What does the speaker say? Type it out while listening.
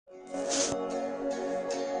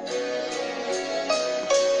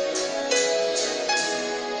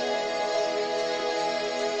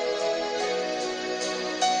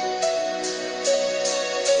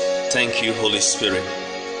Thank you, Holy Spirit.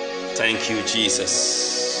 Thank you,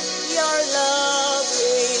 Jesus. Your love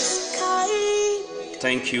is kind.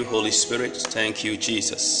 Thank you, Holy Spirit. Thank you,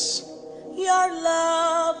 Jesus. Your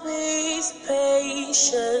love is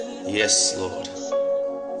patient. Yes, Lord.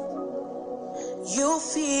 You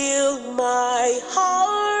fill my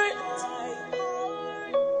heart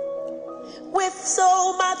with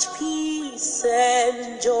so much peace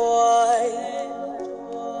and joy.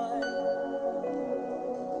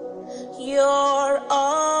 You're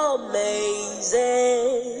amazing.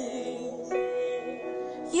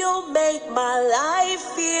 You make my life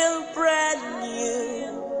feel brand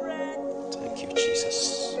new. Thank you,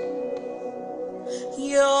 Jesus.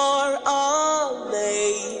 You're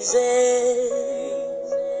amazing.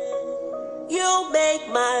 You make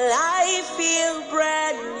my life feel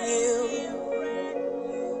brand new.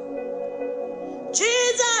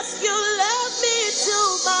 Jesus, you love me too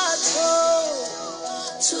much, oh.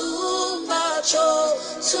 Too much, oh.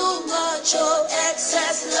 Too much, oh.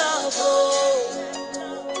 Excess love, oh.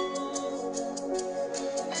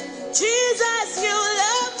 Jesus, you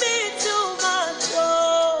love me too much, oh.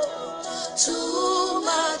 Too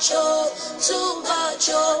much, oh. Too much,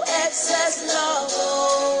 oh. Excess love,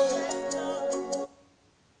 oh.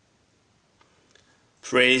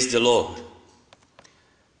 Praise the Lord.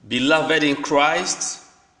 Beloved in Christ,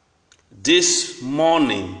 this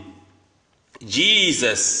morning,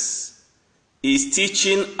 Jesus is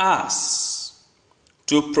teaching us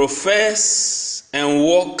to profess and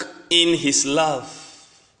walk in His love.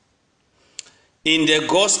 In the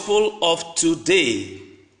gospel of today,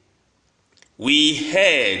 we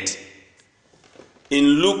heard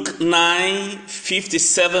in Luke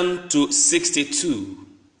 9:57 to 62,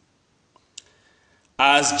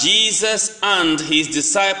 as Jesus and his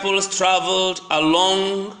disciples traveled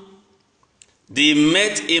along, they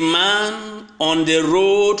met a man on the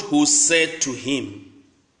road who said to him,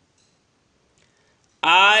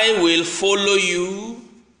 "I will follow you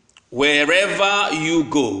wherever you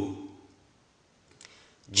go."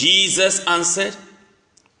 Jesus answered,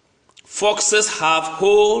 "Foxes have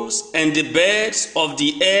holes and the birds of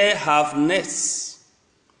the air have nests,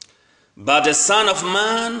 but the Son of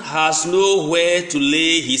Man has nowhere to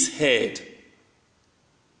lay his head."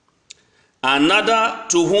 Another,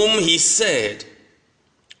 to whom he said,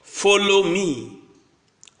 "Follow me,"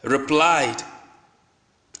 replied,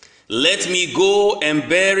 "Let me go and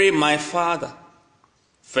bury my father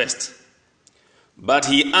first." But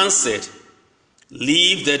he answered,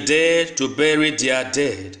 "Leave the dead to bury their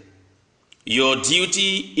dead. Your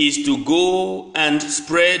duty is to go and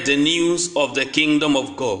spread the news of the kingdom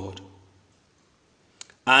of God."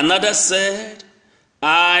 Another said,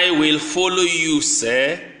 "I will follow you,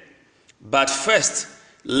 sir, but first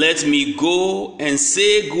let me go and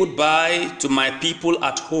say goodbye to my people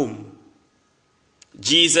at home."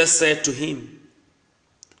 Jesus said to him,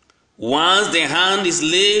 "Once the hand is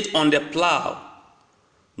laid on the plow,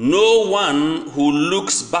 no one who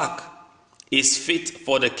looks back is fit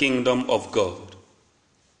for the kingdom of God."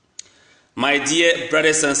 My dear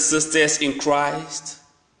brothers and sisters in Christ,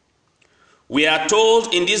 we are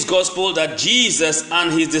told in this gospel that Jesus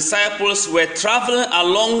and his disciples were traveling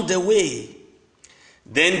along the way.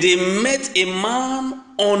 Then they met a man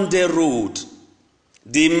on the road.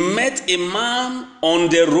 They met a man on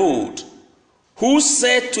the road who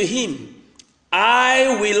said to him,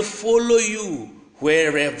 "I will follow you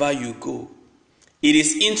wherever you go." It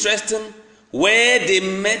is interesting where they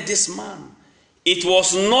met this man. It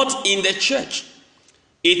was not in the church.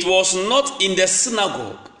 It was not in the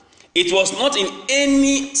synagogue. It was not in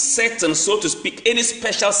any setting, so to speak, any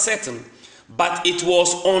special setting. But it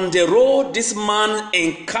was on the road this man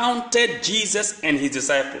encountered Jesus and his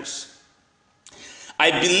disciples.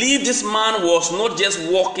 I believe this man was not just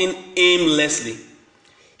walking aimlessly.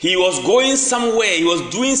 He was going somewhere. He was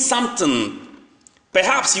doing something.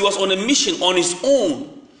 Perhaps he was on a mission on his own.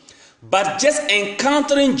 But just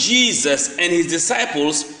encountering Jesus and his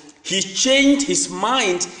disciples, he changed his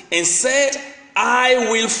mind and said, "I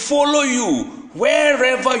will follow you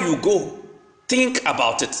wherever you go." Think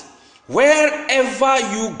about it. Wherever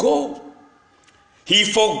you go. He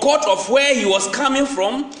forgot of where he was coming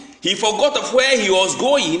from. He forgot of where he was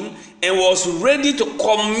going and was ready to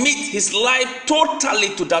commit his life totally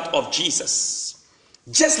to that of Jesus.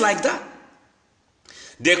 Just like that.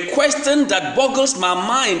 The question that boggles my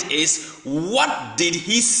mind is, what did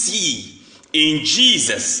he see in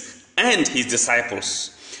Jesus and his disciples?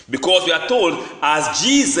 Because we are told, as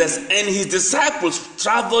Jesus and his disciples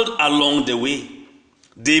traveled along the way,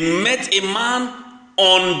 they met a man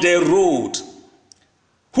on the road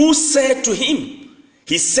who said to him,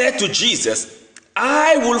 he said to Jesus,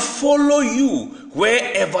 I will follow you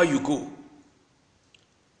wherever you go.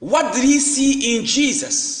 What did he see in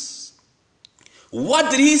Jesus?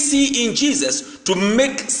 What did he see in Jesus to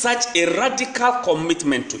make such a radical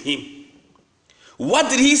commitment to him? What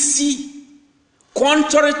did he see?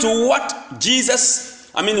 Contrary to what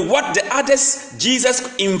what the others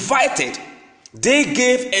Jesus invited, they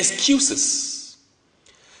gave excuses.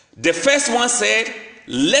 The first one said,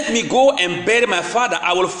 let me go and bury my father.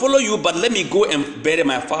 I will follow you, but let me go and bury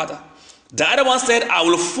my father. The other one said, I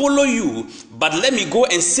will follow you, but let me go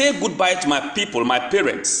and say goodbye to my people, my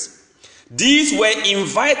parents. These were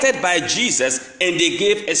invited by Jesus and they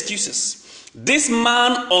gave excuses. This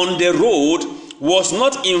man on the road was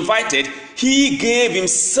not invited. He gave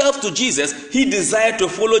himself to Jesus. He desired to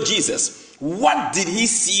follow Jesus. What did he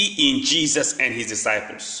see in Jesus and his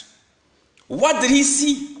disciples? What did he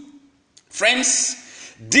see?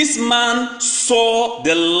 Friends, this man saw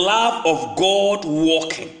the love of God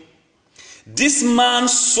walking. This man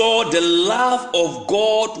saw the love of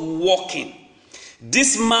God walking.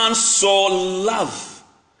 This man saw love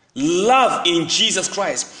in Jesus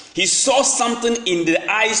Christ. He saw something in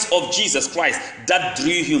the eyes of Jesus Christ that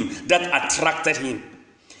drew him, that attracted him.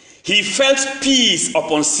 He felt peace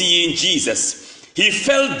upon seeing Jesus. He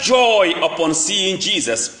felt joy upon seeing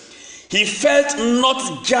Jesus. He felt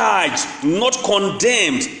not judged, not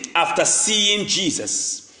condemned after seeing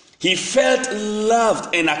Jesus. He felt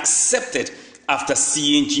loved and accepted after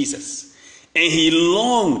seeing Jesus. And he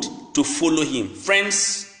longed to follow him.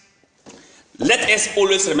 Friends, let us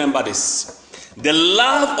always remember this. The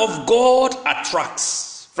love of God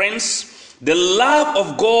attracts. Friends, the love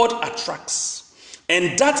of God attracts.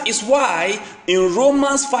 And that is why in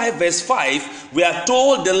Romans 5 verse 5, we are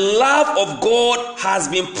told the love of God has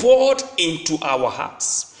been poured into our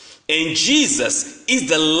hearts. And Jesus is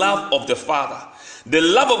the love of the Father. The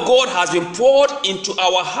love of God has been poured into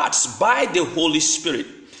our hearts by the Holy Spirit.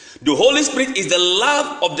 The Holy Spirit is the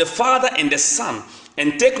love of the Father and the Son.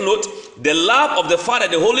 And take note, the love of the Father,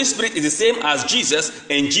 the Holy Spirit is the same as Jesus,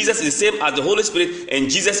 and Jesus is the same as the Holy Spirit, and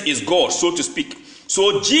Jesus is God, so to speak.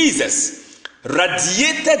 So Jesus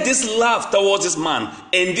radiated this love towards this man,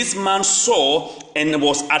 and this man saw and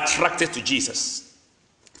was attracted to Jesus.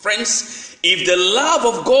 Friends, if the love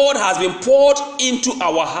of God has been poured into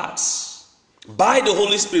our hearts by the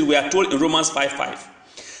Holy Spirit, we are told in Romans 5:5,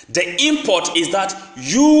 the import is that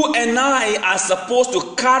you and I are supposed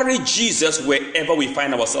to carry Jesus wherever we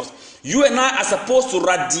find ourselves. You and I are supposed to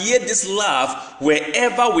radiate this love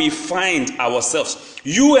wherever we find ourselves.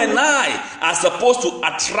 You and I are supposed to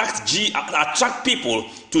attract people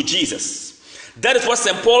to Jesus. That is what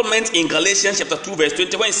St. Paul meant in Galatians chapter 2 verse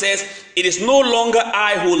 20 when he says, it is no longer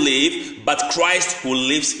I who live, but Christ who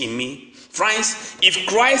lives in me. Friends, if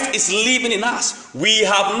Christ is living in us, we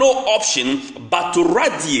have no option but to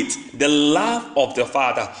radiate the love of the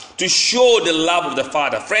Father, to show the love of the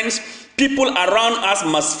Father. Friends, people around us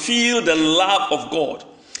must feel the love of God.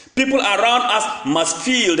 People around us must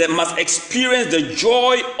feel, they must experience the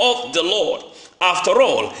joy of the Lord. After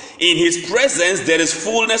all, in his presence there is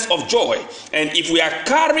fullness of joy. And if we are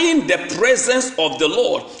carrying the presence of the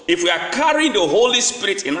Lord, if we are carrying the Holy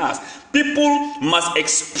Spirit in us, people must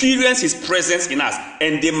experience his presence in us,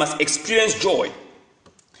 and they must experience joy.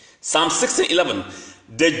 Psalm 16:11,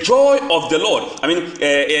 the joy of the Lord,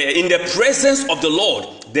 in the presence of the Lord,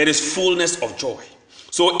 there is fullness of joy.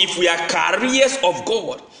 So if we are carriers of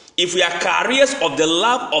God, if we are carriers of the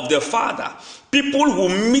love of the Father, people who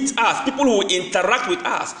meet us, people who interact with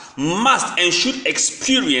us, must and should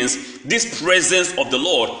experience this presence of the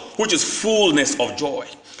Lord, which is fullness of joy.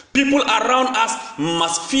 People around us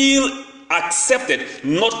must feel accepted,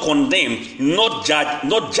 not condemned, not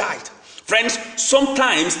judged. Friends,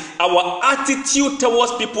 sometimes our attitude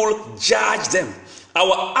towards people judge them.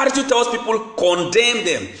 Our attitude towards people condemn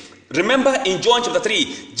them. Remember in John chapter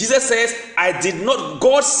 3, Jesus says,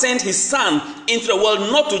 God sent his Son into the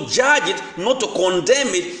world not to judge it, not to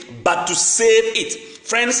condemn it, but to save it.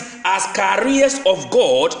 Friends, as carriers of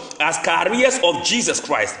God, as carriers of Jesus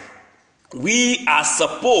Christ, we are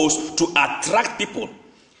supposed to attract people.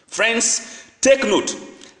 Friends, take note.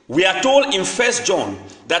 We are told in 1 John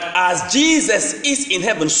that as Jesus is in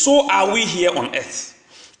heaven, so are we here on earth.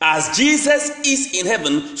 As Jesus is in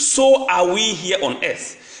heaven, so are we here on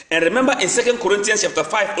earth. And remember in 2 Corinthians chapter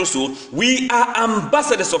 5 also, we are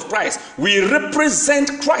ambassadors of Christ. We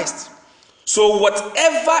represent Christ. So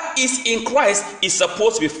whatever is in Christ is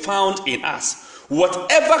supposed to be found in us.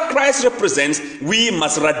 Whatever Christ represents, we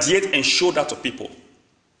must radiate and show that to people.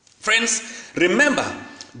 Friends, remember,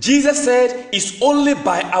 Jesus said it's only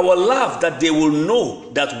by our love that they will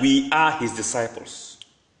know that we are his disciples.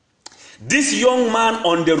 This young man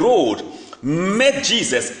on the road met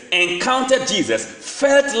Jesus, encountered Jesus,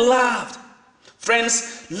 felt loved.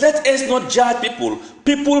 Friends, let us not judge people.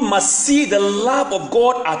 People must see the love of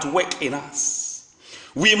God at work in us.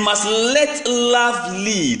 We must let love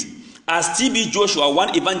lead. As T.B. Joshua,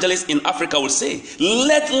 one evangelist in Africa, would say,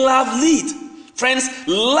 let love lead. Friends,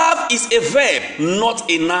 love is a verb, not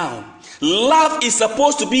a noun. Love is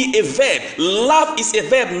supposed to be a verb. Love is a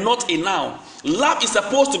verb, not a noun. Love is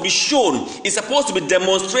supposed to be shown. It's supposed to be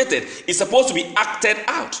demonstrated. It's supposed to be acted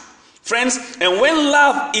out. Friends, and when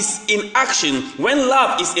love is in action, when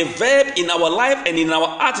love is a verb in our life and in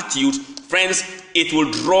our attitude, friends, it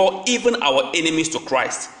will draw even our enemies to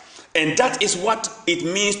Christ. And that is what it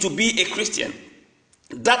means to be a Christian.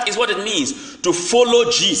 That is what it means to follow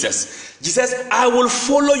Jesus. Jesus, I will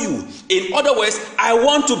follow you. In other words, I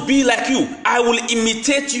want to be like you. I will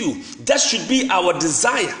imitate you. That should be our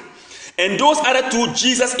desire. And those other two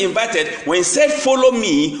Jesus invited, when he said, follow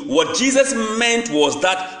me, what Jesus meant was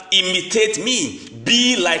that imitate me,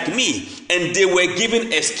 be like me. And they were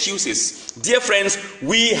given excuses. Dear friends,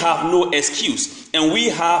 we have no excuse. And we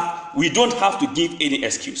don't have to give any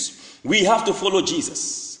excuse. We have to follow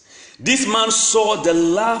Jesus. This man saw the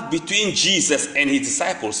love between Jesus and his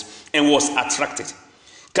disciples and was attracted.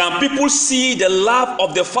 Can people see the love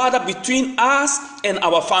of the Father between us and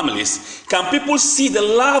our families? Can people see the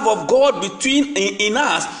love of God between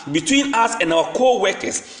us and our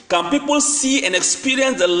co-workers? Can people see and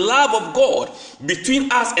experience the love of God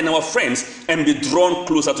between us and our friends and be drawn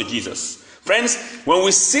closer to Jesus? Friends, when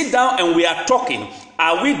we sit down and we are talking,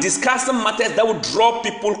 are we discussing matters that will draw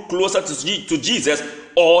people closer to Jesus,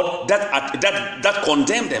 or that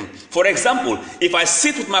condemn them? For example, if I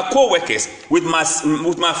sit with my co-workers, with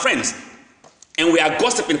my friends, and we are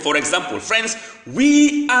gossiping, for example, friends,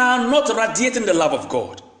 we are not radiating the love of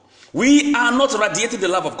God. We are not radiating the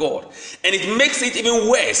love of God. And it makes it even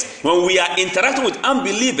worse when we are interacting with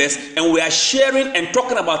unbelievers and we are sharing and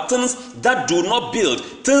talking about things that do not build,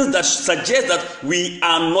 things that suggest that we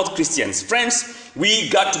are not Christians. Friends, we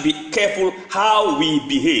got to be careful how we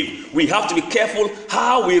behave. We have to be careful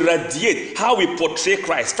how we radiate, how we portray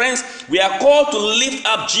Christ. Friends, we are called to lift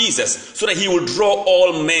up Jesus so that he will draw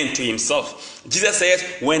all men to himself. Jesus says,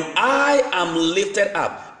 when I am lifted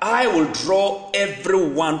up, I will draw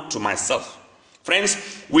everyone to myself.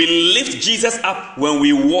 Friends, we lift Jesus up when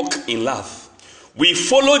we walk in love. We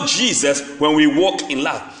follow Jesus when we walk in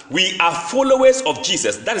love. We are followers of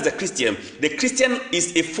Jesus. That is the Christian. The Christian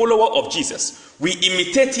is a follower of Jesus. We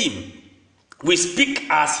imitate him. We speak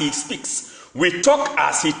as he speaks. We talk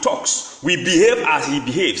as he talks. We behave as he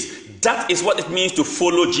behaves. That is what it means to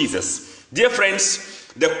follow Jesus. Dear friends,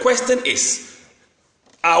 the question is,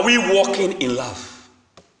 are we walking in love?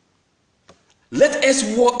 Let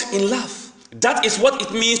us walk in love. That is what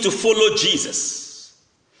it means to follow Jesus.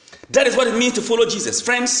 That is what it means to follow Jesus.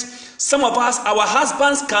 Friends, some of us, our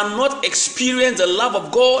husbands cannot experience the love of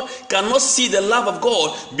God, cannot see the love of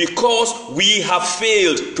God because we have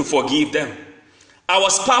failed to forgive them. Our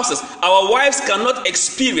spouses, our wives cannot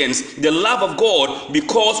experience the love of God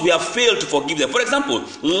because we have failed to forgive them. For example,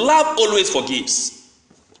 love always forgives.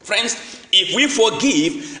 Friends, if we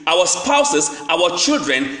forgive our spouses, our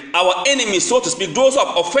children, our enemies, so to speak, those who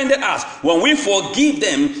have offended us, when we forgive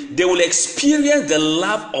them, they will experience the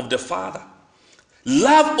love of the Father.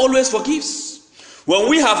 Love always forgives. When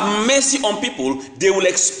we have mercy on people, they will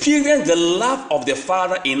experience the love of the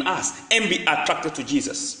Father in us and be attracted to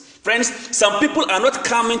Jesus. Friends, some people are not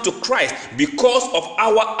coming to Christ because of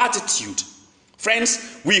our attitude.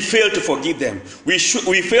 Friends, we fail to forgive them. We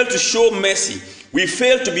fail to show mercy. We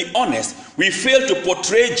fail to be honest. We fail to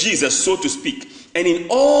portray Jesus, so to speak. And in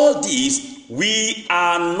all these, we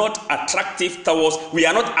are not attractive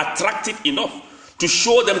enough to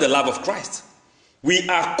show them the love of Christ. We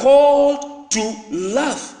are called to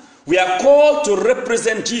love. We are called to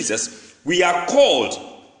represent Jesus. We are called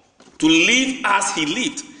to live as he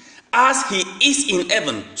lived. As he is in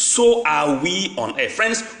heaven, so are we on earth.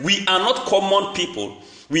 Friends, we are not common people.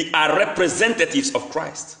 We are representatives of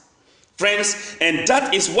Christ. Friends, and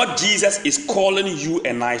that is what Jesus is calling you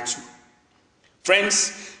and I to.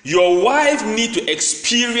 Friends, your wife needs to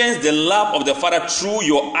experience the love of the Father through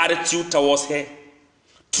your attitude towards her,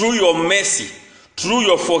 through your mercy, through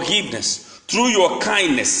your forgiveness, through your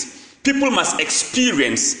kindness. People must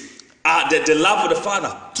experience the love of the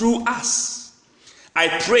Father through us. I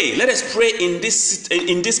pray, let us pray in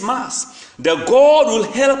this Mass, that God will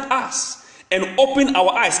help us and open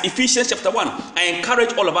our eyes. Ephesians chapter 1. I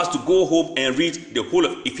encourage all of us to go home and read the whole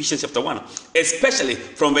of Ephesians chapter 1, especially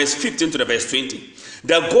from verse 15 to the verse 20.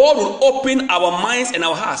 That God will open our minds and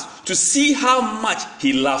our hearts to see how much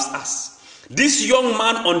he loves us. This young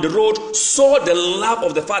man on the road saw the love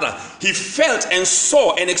of the Father. He felt and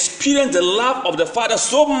saw and experienced the love of the Father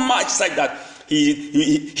so much like that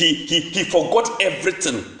he forgot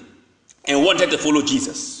everything and wanted to follow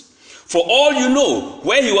Jesus. For all you know,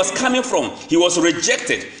 where he was coming from, he was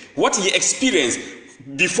rejected. What he experienced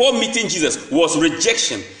before meeting Jesus was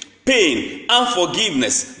rejection, pain,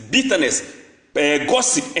 unforgiveness, bitterness,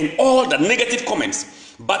 gossip, and all the negative comments.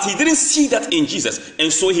 But he didn't see that in Jesus,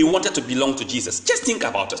 and so he wanted to belong to Jesus. Just think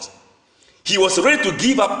about it. He was ready to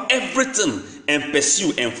give up everything and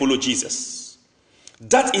pursue and follow Jesus.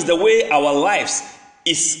 That is the way our lives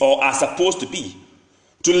is or are supposed to be.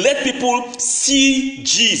 To let people see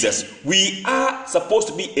Jesus. We are supposed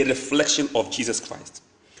to be a reflection of Jesus Christ.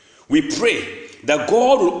 We pray that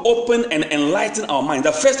God will open and enlighten our mind.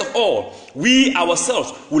 That first of all, we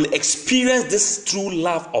ourselves will experience this true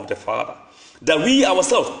love of the Father. That we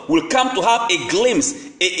ourselves will come to have a glimpse,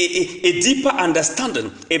 a deeper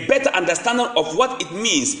understanding, a better understanding of what it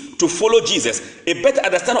means to follow Jesus, a better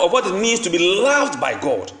understanding of what it means to be loved by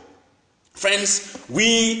God. Friends,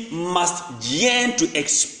 we must yearn to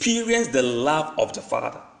experience the love of the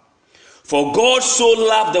Father. For God so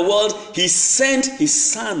loved the world, he sent his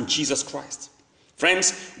Son, Jesus Christ.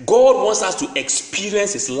 Friends, God wants us to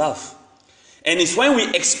experience his love. And it's when we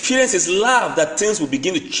experience his love that things will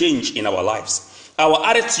begin to change in our lives. Our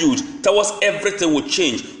attitude towards everything will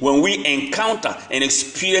change when we encounter and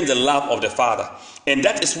experience the love of the Father. And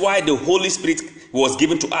that is why the Holy Spirit was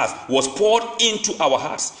given to us, was poured into our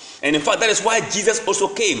hearts. And in fact, that is why Jesus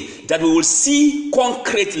also came, that we will see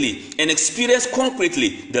concretely and experience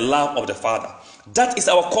concretely the love of the Father. That is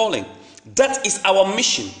our calling. That is our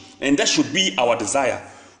mission. And that should be our desire.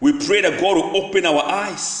 We pray that God will open our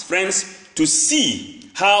eyes, friends, to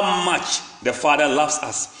see how much the Father loves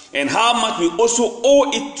us and how much we also owe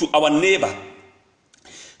it to our neighbor.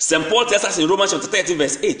 St. Paul tells us in Romans chapter 13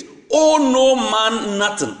 verse 8, owe no man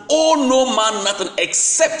nothing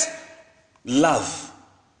except love.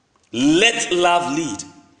 Let love lead.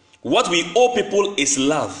 What we owe people is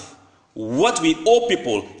love. What we owe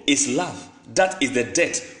people is love. That is the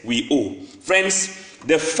debt we owe. Friends,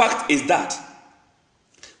 the fact is that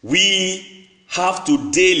we have to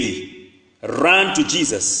daily run to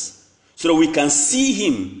Jesus so that we can see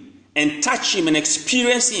him and touch him and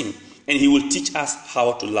experience him, and he will teach us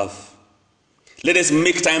how to love. Let us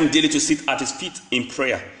make time daily to sit at his feet in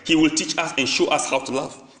prayer. He will teach us and show us how to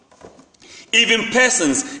love. Even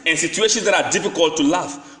persons and situations that are difficult to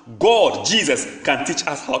love, God, Jesus, can teach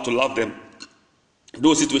us how to love them.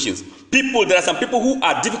 Those situations. There are some people who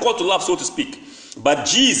are difficult to love, so to speak. But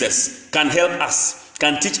Jesus can help us,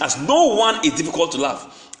 can teach us. No one is difficult to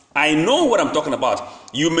love. I know what I'm talking about.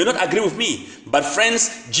 You may not agree with me, but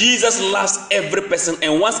friends, Jesus loves every person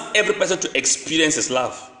and wants every person to experience his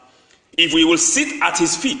love. If we will sit at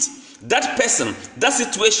his feet, that person, that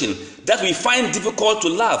situation that we find difficult to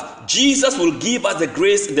love, Jesus will give us the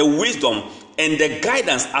grace, the wisdom, and the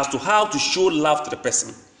guidance as to how to show love to the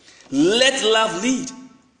person. Let love lead.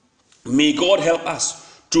 May God help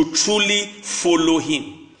us to truly follow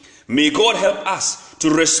him. May God help us to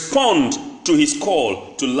respond to his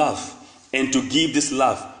call to love and to give this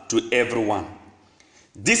love to everyone.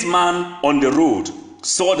 This man on the road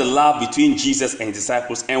saw the love between Jesus and his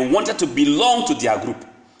disciples and wanted to belong to their group.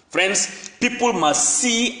 Friends, people must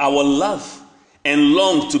see our love and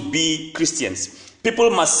long to be Christians. People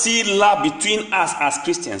must see love between us as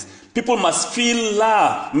Christians. People must feel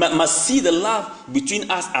love, must see the love between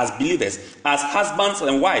us as believers, as husbands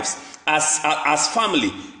and wives, as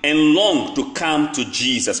family, and long to come to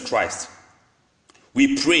Jesus Christ.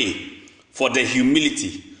 We pray for the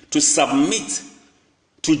humility to submit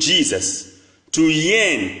to Jesus, to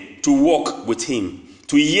yearn to walk with him,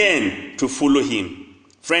 to yearn to follow him.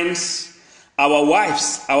 Friends, our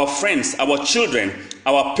wives, our friends, our children,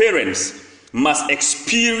 our parents must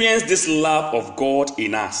experience this love of God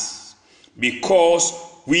in us because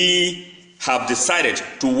we have decided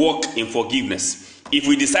to walk in forgiveness. If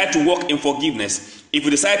we decide to walk in forgiveness, if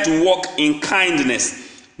we decide to walk in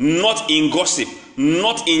kindness, not in gossip,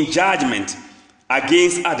 not in judgment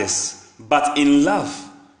against others, but in love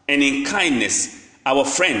and in kindness, our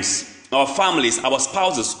friends, our families, our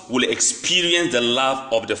spouses will experience the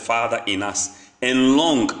love of the Father in us and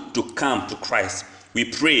long to come to Christ. We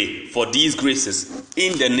pray for these graces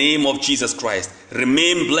in the name of Jesus Christ.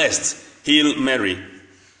 Remain blessed. Hail Mary,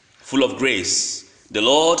 full of grace. The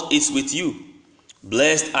Lord is with you.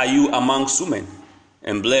 Blessed are you amongst women,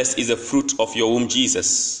 and blessed is the fruit of your womb,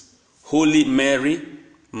 Jesus. Holy Mary,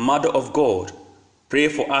 Mother of God, pray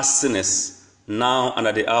for us sinners, now and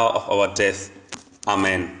at the hour of our death.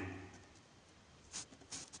 Amen.